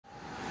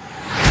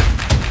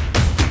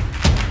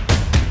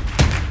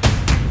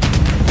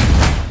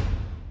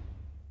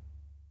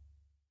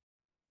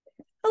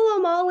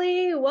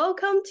Molly.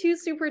 Welcome to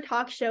Super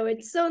Talk Show.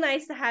 It's so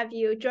nice to have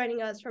you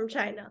joining us from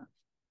China.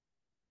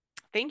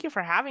 Thank you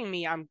for having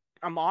me. I'm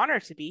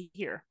honored to be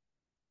here.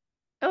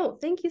 Oh,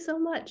 thank you so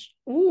much.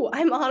 Ooh,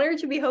 I'm honored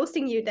to be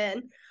hosting you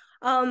then.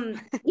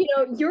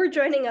 You're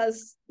joining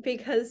us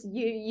because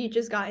you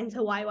just got into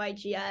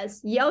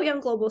YYGS, Yale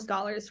Young Global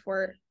Scholars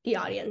for the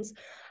audience.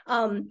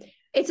 Um,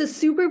 it's a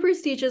super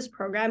prestigious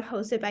program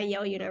hosted by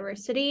Yale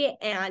University,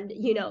 and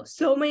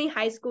so many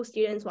high school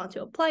students want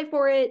to apply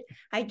for it.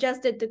 I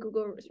just did the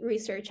Google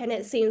research, and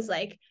it seems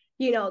like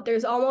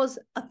there's almost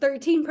a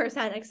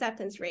 13%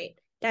 acceptance rate.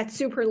 That's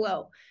super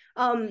low.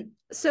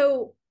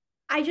 So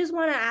I just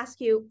want to ask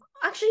you,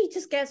 actually,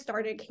 just get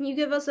started. Can you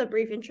give us a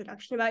brief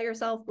introduction about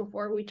yourself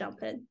before we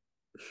jump in?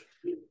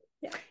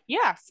 Yeah.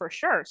 Yeah, for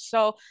sure.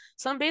 So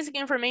some basic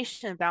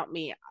information about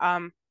me.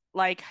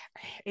 Like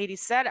Heidi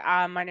said,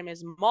 my name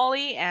is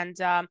Molly, and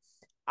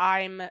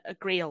I'm a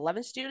grade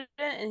 11 student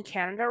in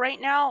Canada right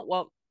now.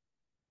 Well,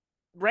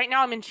 right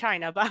now I'm in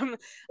China, but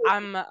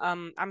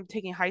I'm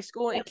taking high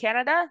school in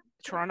Canada,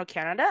 Toronto,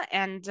 Canada,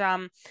 and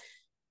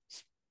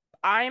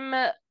I'm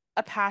a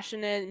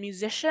passionate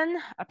musician,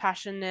 a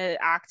passionate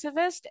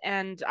activist,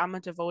 and I'm a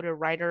devoted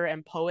writer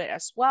and poet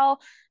as well.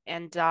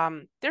 And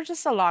there's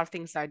just a lot of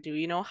things I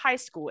do, high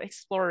school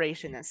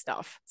exploration and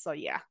stuff. So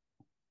yeah.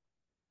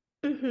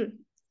 Mm-hmm.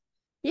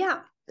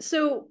 Yeah.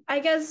 So I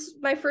guess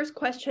my first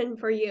question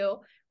for you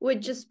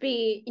would just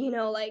be,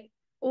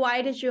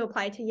 why did you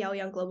apply to Yale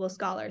Young Global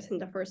Scholars in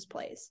the first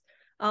place?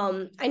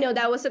 I know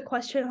that was a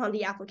question on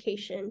the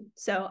application,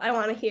 so I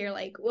want to hear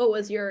what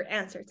was your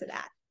answer to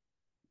that?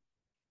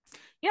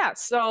 Yeah,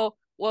 so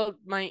well,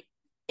 my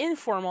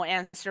informal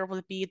answer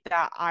would be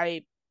that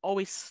I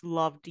always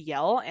loved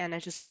Yale and I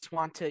just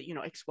want to,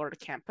 explore the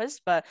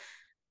campus. But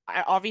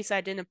I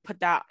didn't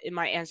put that in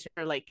my answer.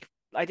 Like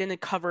I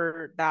didn't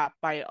cover that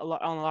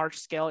on a large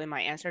scale in my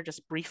answer,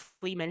 just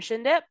briefly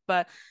mentioned it.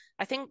 But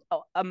I think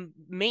a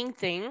main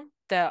thing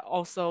that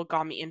also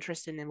got me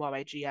interested in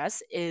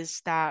YYGS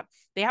is that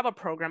they have a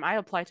program. I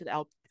applied to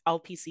the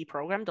LPC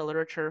program, the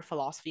Literature,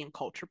 Philosophy, and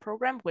Culture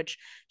program, which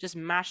just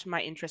matched my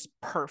interest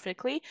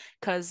perfectly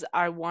because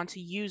I want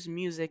to use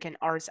music and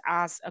arts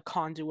as a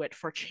conduit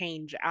for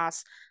change,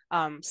 as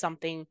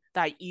something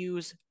that I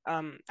use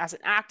as an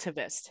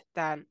activist.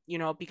 That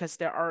because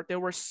there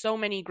were so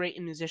many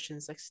great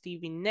musicians like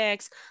Stevie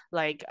Nicks,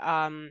 like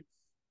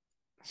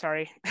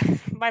sorry,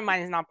 my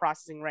mind is not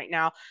processing right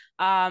now.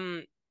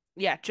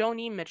 Yeah,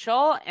 Joni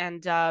Mitchell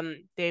and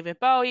David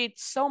Bowie.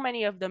 So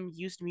many of them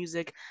used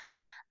music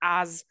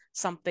as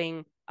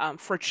something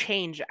for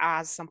change,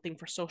 as something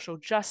for social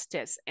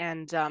justice.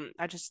 And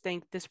I just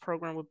think this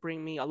program would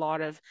bring me a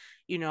lot of,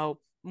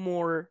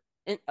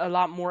 a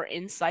lot more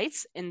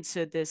insights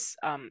into this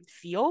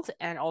field,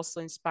 and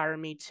also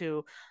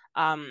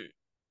um,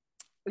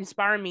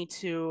 inspire me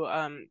to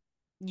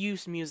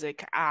use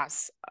music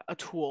as a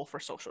tool for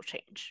social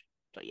change.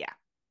 So yeah.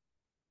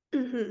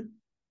 Mm-hmm.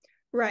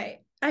 Right.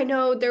 I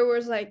know there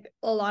was a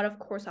lot of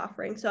course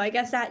offerings, so I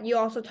guess that you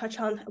also touch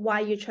on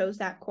why you chose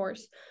that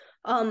course.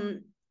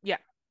 Um, Yeah.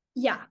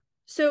 Yeah.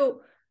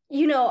 So,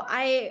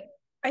 I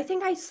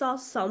think I saw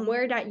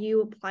somewhere that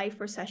you applied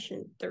for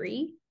session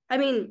three. I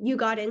mean, you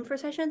got in for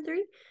session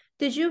three.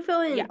 Did you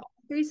fill in Yeah. all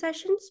three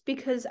sessions?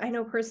 Because I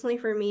know personally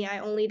for me, I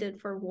only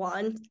did for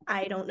one.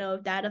 I don't know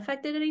if that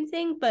affected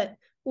anything, but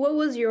what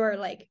was your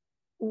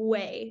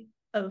way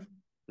of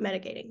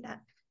mitigating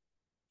that?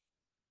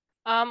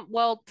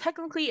 Well,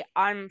 technically,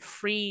 I'm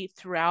free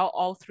throughout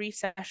all three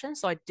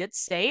sessions. So I did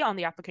say on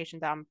the application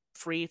that I'm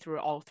free through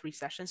all three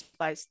sessions,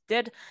 but I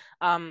did,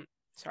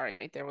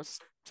 sorry, there was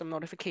some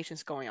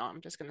notifications going on.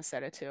 I'm just gonna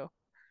set it to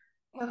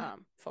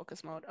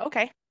focus mode.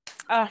 Okay.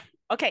 Uh,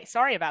 okay,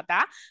 sorry about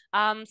that.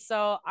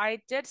 So I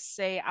did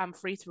say I'm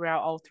free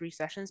throughout all three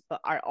sessions, but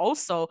I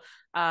also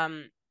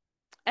um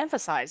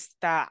emphasized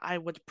that I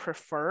would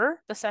prefer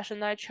the session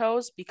that I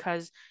chose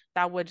because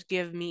that would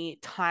give me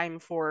time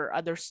for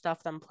other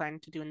stuff that I'm planning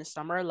to do in the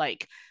summer,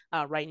 like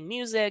writing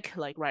music,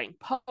 like writing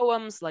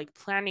poems, like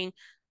planning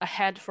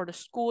ahead for the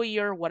school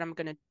year, what I'm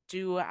gonna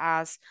do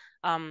as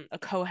a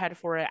co-head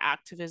for an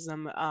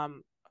activism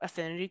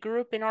affinity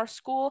group in our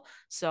school.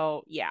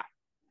 So yeah.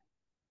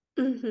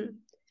 Mm-hmm.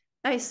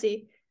 I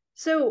see.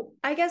 So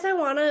I guess I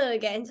want to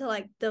get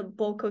into the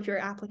bulk of your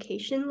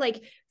application.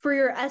 Like for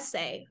your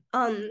essay,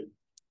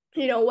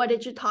 what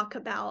did you talk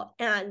about?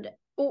 And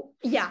oh,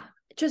 yeah,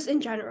 just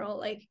in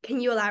general, can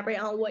you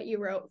elaborate on what you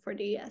wrote for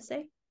the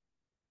essay?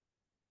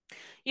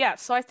 Yeah,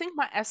 so I think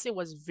my essay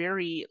was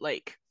very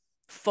like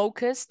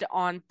focused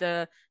on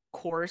the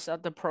course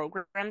of the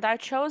program that I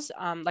chose.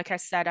 Like I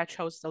said, I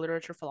chose the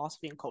literature,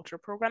 philosophy, and culture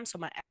program. So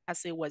my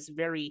essay was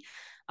very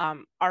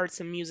arts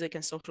and music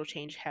and social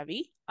change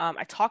heavy.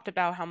 I talked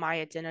about how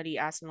my identity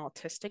as an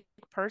autistic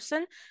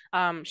person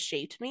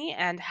shaped me,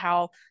 and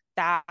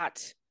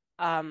that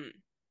um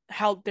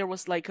how there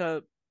was like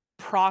a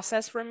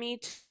process for me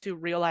to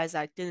realize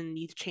I didn't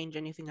need to change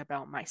anything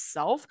about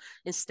myself.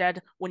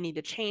 Instead, what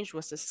needed to change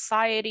was the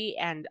society,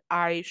 and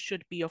I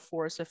should be a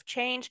force of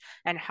change,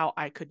 and how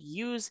I could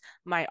use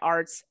my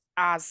arts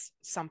as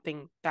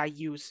something that I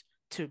use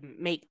to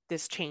make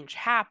this change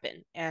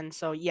happen. And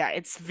so yeah,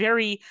 it's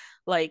very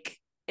like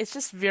it's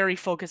just very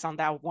focused on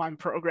that one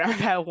program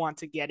that I want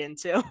to get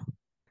into.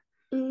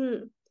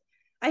 Mm-hmm.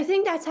 I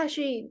think that's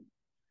actually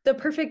the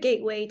perfect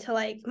gateway to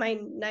like my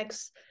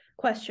next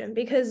question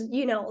because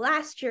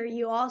last year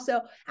you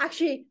also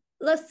actually,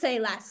 let's say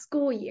last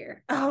school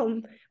year,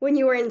 when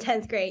you were in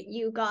 10th grade,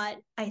 you got,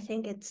 I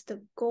think it's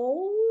the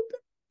gold.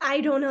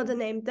 I don't know the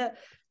name.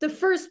 The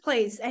first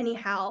place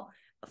anyhow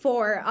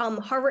for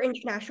Harvard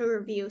International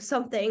Review,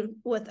 something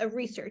with a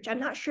research. I'm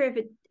not sure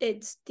if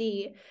it's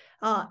the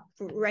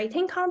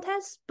writing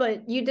contest,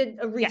 but you did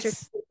a research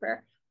Yes.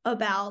 paper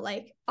about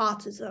like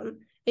autism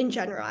in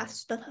general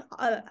as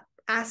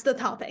the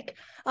topic.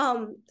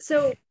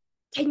 So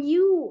can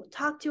you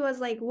talk to us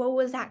like what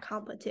was that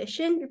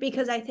competition?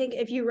 Because I think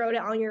if you wrote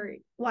it on your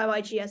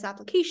YYGS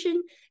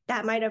application,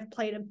 that might have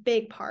played a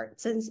big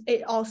part since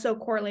it also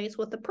correlates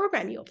with the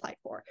program you applied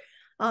for.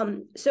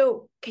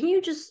 So can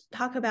you just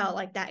talk about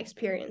like that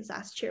experience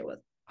last year with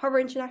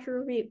Harvard International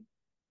Review?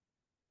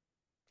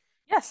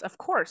 Yes, of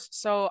course.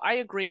 So I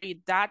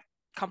agree that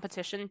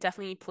competition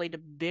definitely played a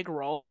big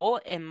role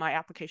in my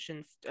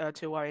application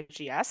to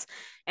YGS.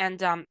 And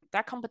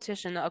that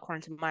competition,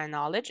 according to my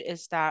knowledge,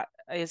 is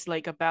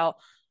like about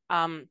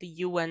the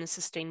UN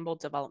Sustainable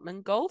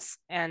Development Goals.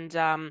 And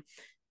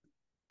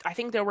I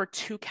think there were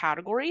two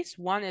categories.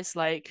 One is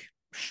like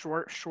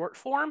short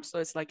form, so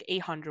it's like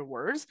 800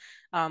 words,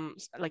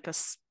 like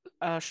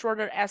a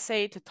shorter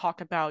essay to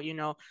talk about,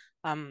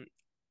 um,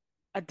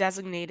 a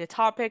designated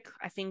topic.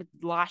 I think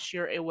last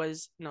year it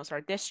was no,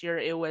 sorry, this year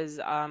it was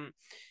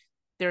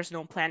there's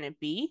no planet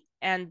B.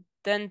 And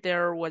then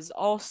there was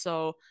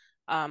also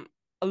a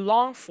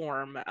long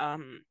form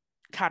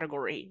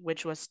category,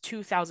 which was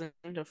 2,000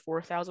 to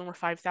 4,000 or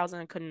 5,000.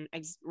 I couldn't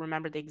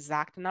remember the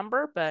exact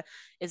number, but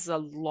it's a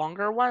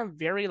longer one,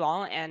 very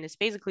long. And it's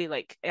basically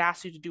like it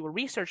asks you to do a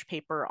research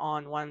paper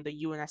on one of the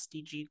UN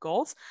SDG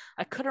goals.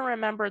 I couldn't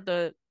remember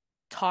the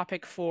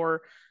topic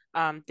for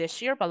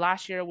this year, but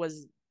last year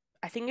was,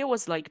 I think it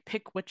was like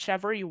pick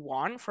whichever you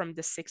want from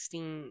the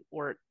 16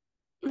 or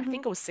I Mm-hmm.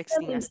 think it was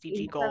 16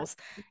 SDG goals.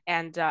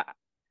 And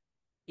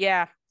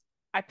yeah,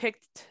 I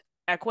picked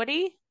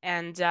equity.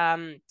 And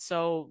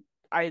so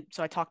I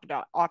talked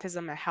about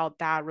autism and how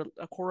that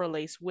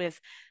correlates with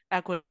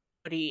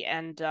equity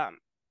and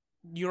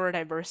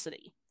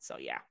neurodiversity. So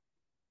yeah.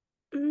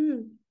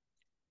 Mm.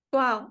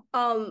 Wow.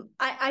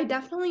 I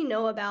definitely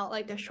know about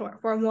like the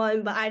short form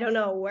one, but I don't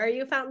know where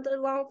you found the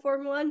long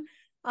form one.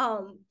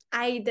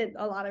 I did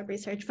a lot of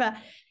research, but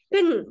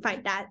couldn't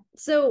find that.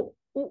 So,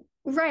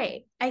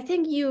 right, I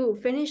think you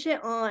finished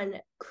it on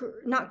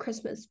not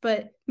Christmas,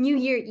 but New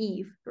Year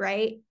Eve,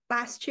 right?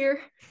 Last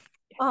year.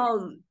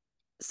 Um,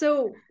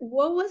 so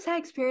what was that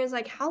experience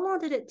like? How long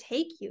did it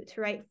take you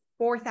to write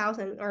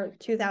 4,000 or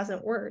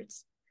 2,000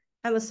 words?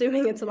 I'm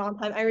assuming it's a long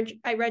time.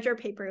 I read your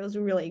paper; it was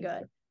really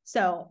good.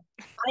 So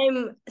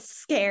I'm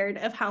scared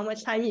of how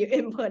much time you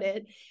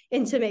inputted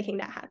into making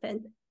that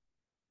happen.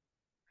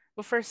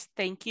 Well, first,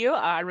 thank you.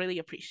 I really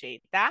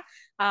appreciate that.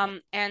 And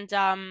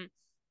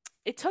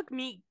it took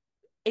me,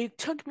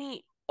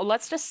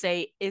 let's just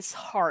say it's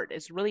hard.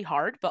 It's really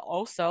hard, but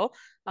also,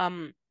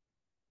 um,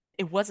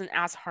 it wasn't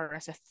as hard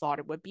as I thought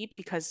it would be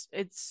because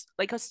it's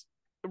like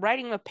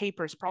writing a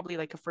paper is probably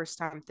like a first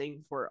time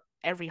thing for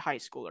every high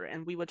schooler,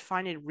 and we would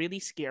find it really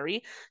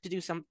scary to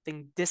do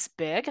something this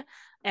big.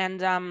 And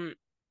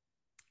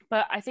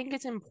but I think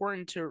it's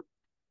important to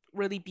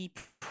really be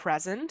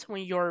present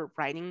when you're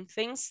writing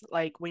things.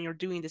 Like when you're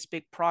doing this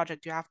big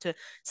project, you have to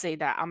say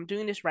that I'm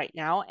doing this right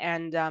now,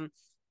 and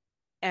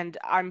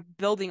I'm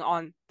building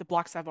on the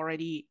blocks I've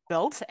already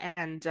built,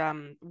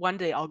 and one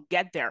day I'll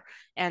get there.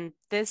 And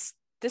this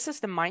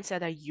is the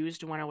mindset I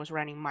used when I was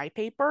writing my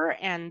paper,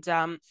 and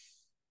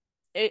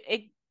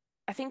it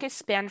I think it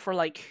spanned for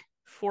like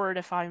 4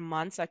 to 5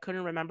 months. I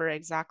couldn't remember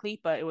exactly,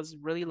 but it was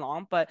really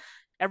long. But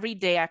every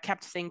day I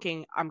kept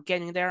thinking, I'm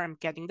getting there,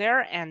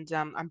 and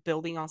I'm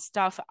building on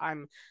stuff.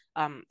 I'm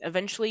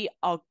eventually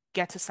I'll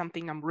get to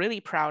something I'm really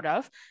proud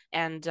of,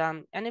 and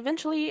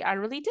eventually I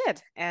really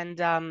did.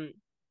 And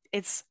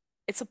it's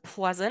it's a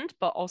pleasant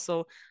but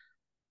also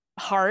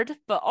hard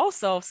but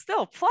also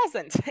still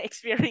pleasant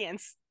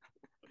experience.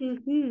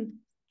 Mm-hmm.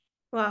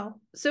 Wow.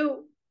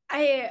 So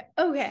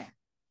okay.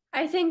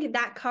 I think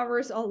that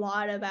covers a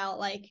lot about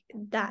like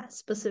that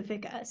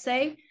specific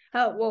essay.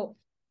 Well,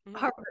 Mhm.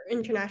 Harvard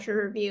International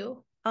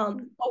Review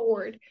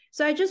award.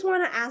 So I just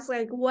want to ask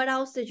like what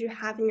else did you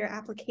have in your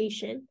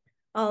application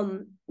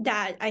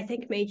that I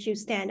think made you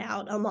stand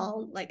out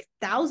among like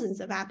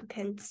thousands of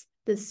applicants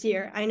this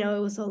year? I know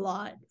it was a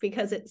lot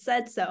because it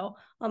said so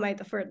on my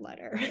deferred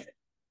letter.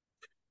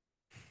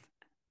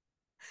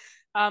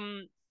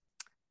 Um,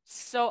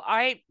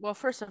 well,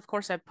 first, of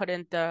course, I put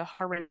in the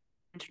Harvard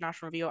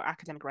International Review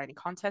Academic Writing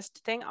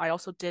Contest thing. I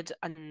also did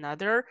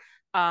another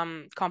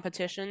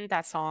competition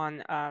that's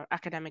on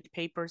academic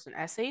papers and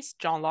essays,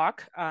 John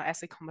Locke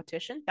essay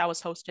competition that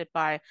was hosted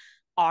by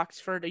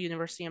Oxford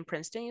University and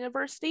Princeton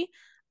University.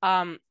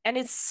 And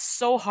it's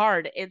so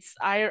hard.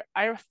 I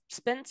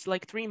spent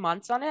like 3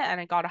 months on it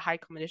and I got a high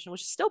commendation,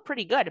 which is still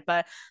pretty good,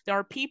 but there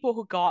are people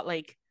who got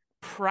like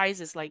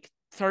prizes like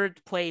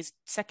third place,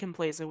 second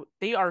place.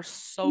 They are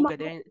so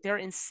good. They're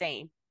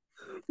insane.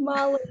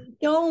 Molly,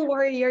 don't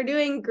worry, you're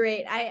doing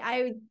great.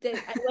 I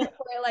went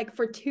for it like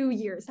for 2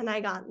 years and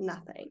I got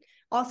nothing.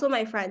 Also,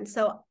 my friends,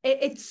 so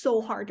it's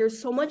so hard.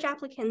 There's so much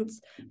applicants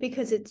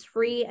because it's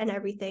free and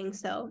everything.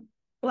 So,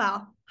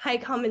 wow, high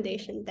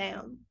commendation.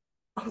 Damn.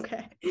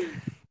 Okay.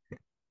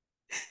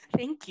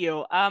 Thank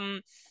you.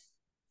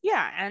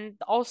 Yeah, and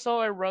also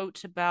I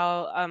wrote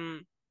about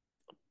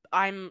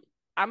I'm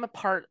I'm a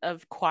part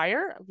of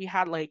choir. We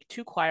had like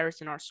two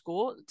choirs in our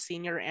school,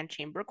 senior and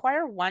chamber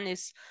choir. One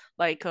is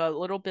like a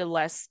little bit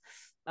less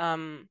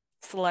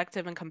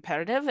selective and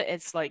competitive.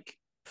 It's like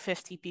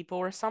 50 people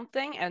or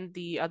something, and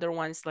the other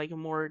one's like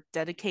more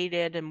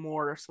dedicated and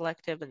more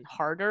selective and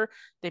harder.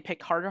 They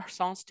pick harder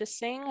songs to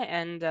sing,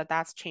 and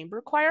that's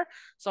chamber choir.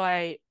 So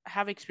I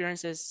have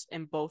experiences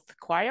in both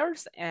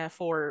choirs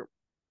for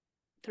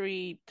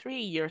three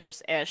years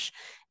ish,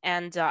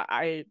 and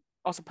I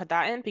also put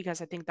that in because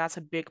I think that's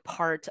a big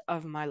part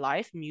of my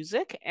life,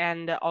 music,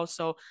 and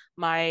also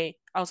I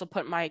also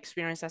put my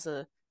experience as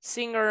a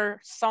singer,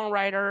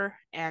 songwriter,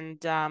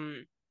 and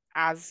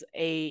as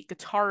a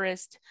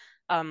guitarist,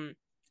 um,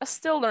 a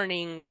still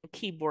learning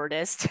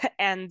keyboardist,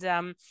 and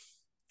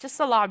just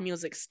a lot of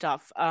music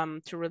stuff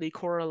to really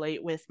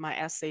correlate with my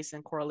essays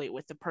and correlate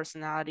with the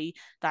personality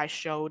that I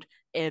showed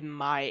in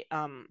my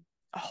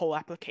whole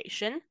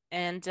application.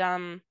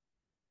 And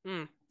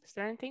is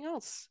there anything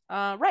else?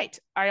 Right.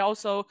 I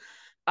also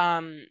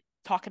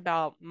talk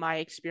about my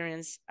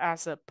experience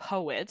as a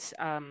poet.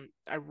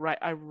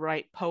 I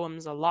write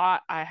poems a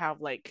lot. I have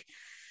like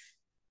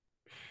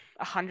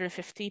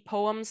 150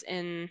 poems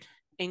in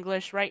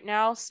English right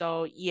now.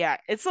 So yeah,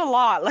 it's a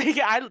lot. Like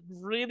I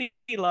really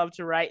love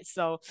to write.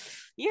 So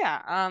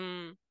yeah,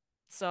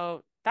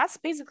 so that's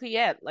basically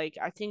it. Like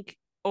I think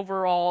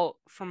overall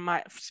from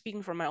my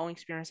speaking from my own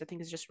experience, I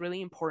think it's just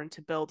really important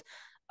to build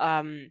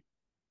um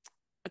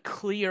a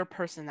clear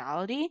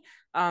personality.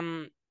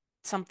 Um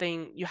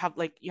something you have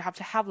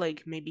to have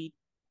like maybe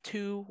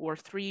two or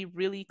three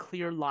really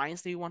clear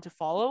lines that you want to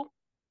follow.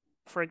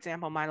 For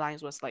example, my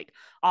lines was like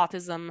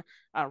autism,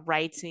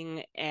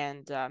 writing,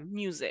 and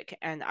music,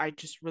 and I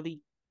just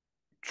really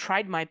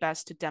tried my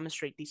best to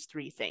demonstrate these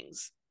three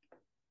things.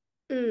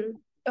 Mm.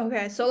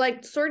 Okay, so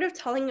like sort of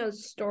telling a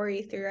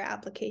story through your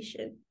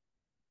application,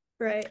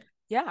 right?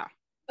 Yeah.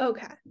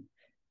 Okay.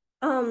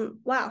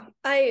 Wow.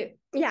 I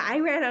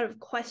ran out of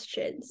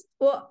questions.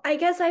 Well, I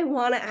guess I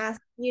want to ask,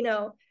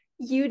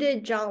 you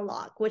did John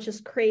Locke, which is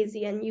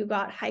crazy, and you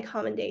got high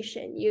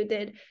commendation. You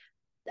did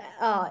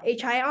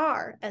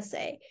HIR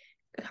essay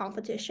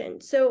competition.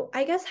 So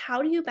I guess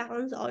how do you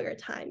balance all your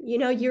time?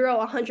 You wrote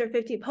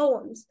 150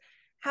 poems.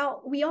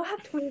 How we all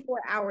have 24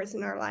 hours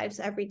in our lives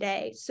every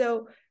day.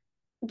 So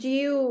do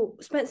you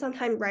spend some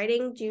time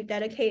writing? Do you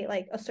dedicate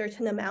like a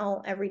certain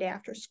amount every day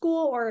after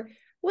school, or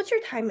what's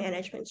your time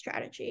management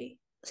strategy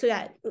so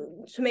that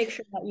to make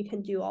sure that you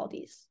can do all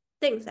these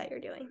things that you're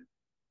doing?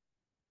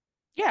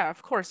 Yeah,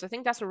 of course. I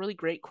think that's a really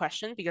great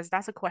question because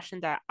that's a question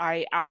that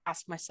I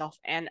ask myself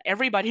and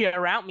everybody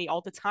around me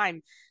all the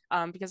time.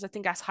 Because I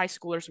think as high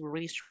schoolers, we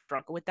really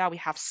struggle with that. We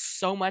have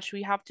so much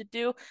we have to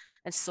do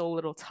and so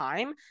little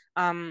time.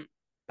 But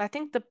I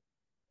think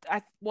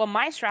well,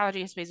 my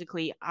strategy is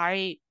basically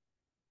I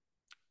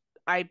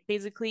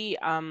basically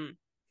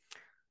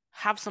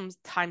have some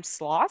time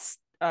slots,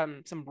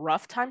 some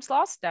rough time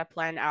slots that I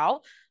plan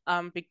out.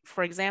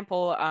 For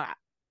example,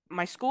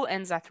 my school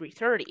ends at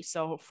 3:30,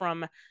 so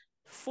from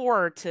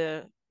 4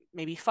 to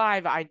maybe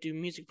 5, I do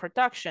music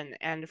production,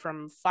 and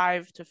from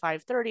 5 to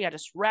 5:30, I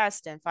just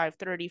rest, and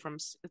 5:30 from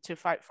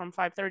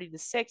 5:30 to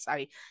 6,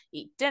 I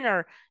eat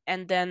dinner,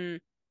 and then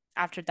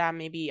after that,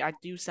 maybe I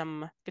do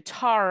some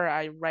guitar,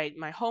 I write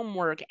my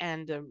homework,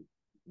 and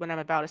when I'm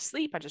about to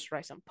sleep, I just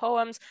write some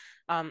poems,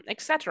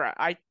 etc.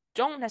 I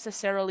don't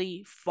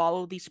necessarily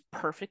follow these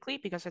perfectly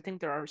because I think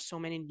there are so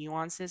many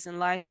nuances in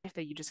life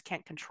that you just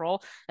can't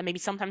control. And maybe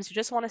sometimes you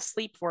just want to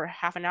sleep for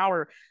half an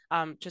hour,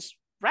 just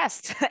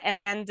rest.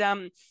 And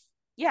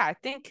yeah, I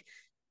think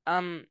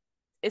um,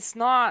 it's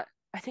not,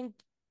 I think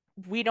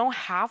we don't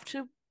have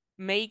to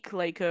make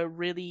like a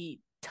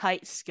really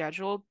tight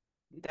schedule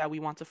that we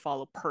want to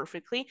follow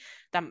perfectly.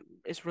 That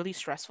is really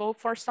stressful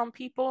for some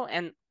people.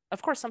 And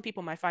of course, some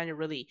people might find it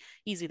really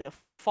easy to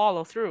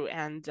follow through,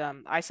 and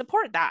I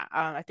support that.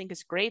 I think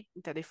it's great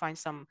that they find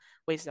some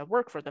ways that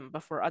work for them,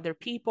 but for other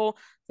people,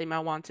 they might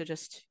want to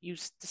just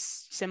use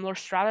similar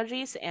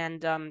strategies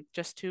and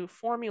just to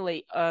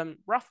formulate a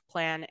rough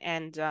plan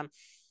and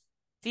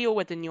deal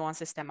with the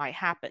nuances that might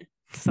happen.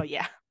 So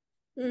yeah.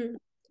 Mm.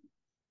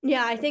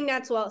 Yeah, I think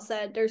that's well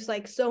said. There's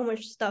like so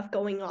much stuff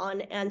going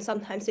on, and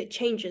sometimes it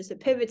changes,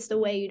 it pivots the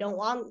way you don't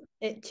want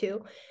it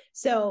to.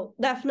 So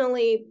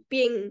definitely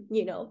being,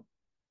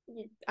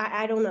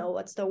 I don't know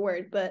what's the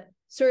word, but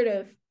sort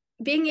of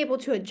being able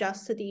to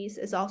adjust to these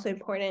is also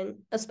important,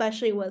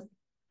 especially with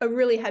a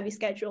really heavy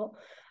schedule.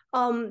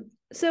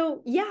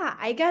 So yeah,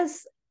 I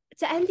guess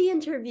to end the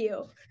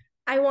interview,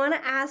 I want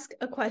to ask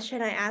a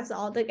question I ask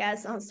all the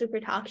guests on Super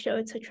Talk Show.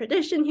 It's a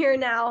tradition here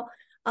now.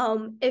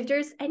 If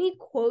there's any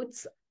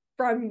quotes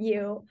from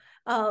you,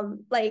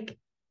 like,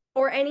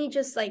 or any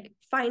just like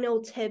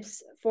final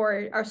tips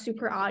for our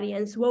super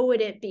audience, what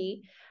would it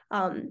be?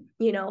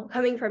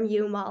 Coming from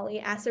you, Molly,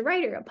 as a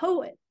writer, a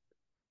poet.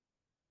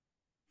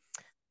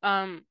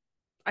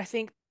 I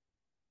think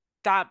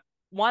that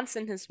one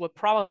sentence would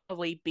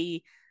probably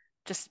be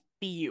just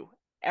be you.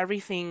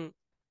 Everything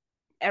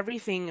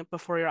everything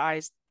before your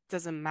eyes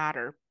doesn't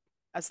matter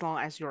as long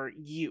as you're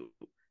you.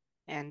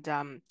 And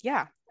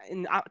yeah,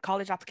 in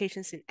college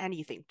applications, in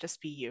anything, just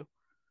be you.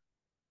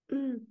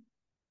 Mm,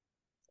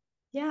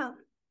 yeah,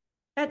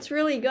 that's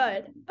really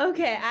good.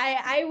 Okay,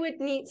 I would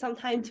need some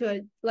time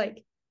to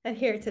like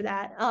adhere to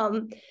that.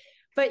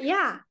 But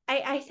yeah,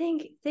 I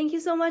think thank you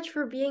so much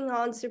for being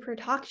on Super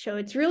Talk Show.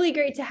 It's really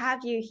great to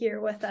have you here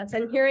with us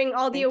and hearing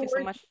all the Thank you so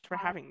awards. much for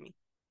having me.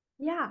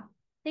 Yeah,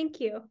 thank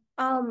you.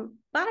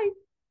 Bye.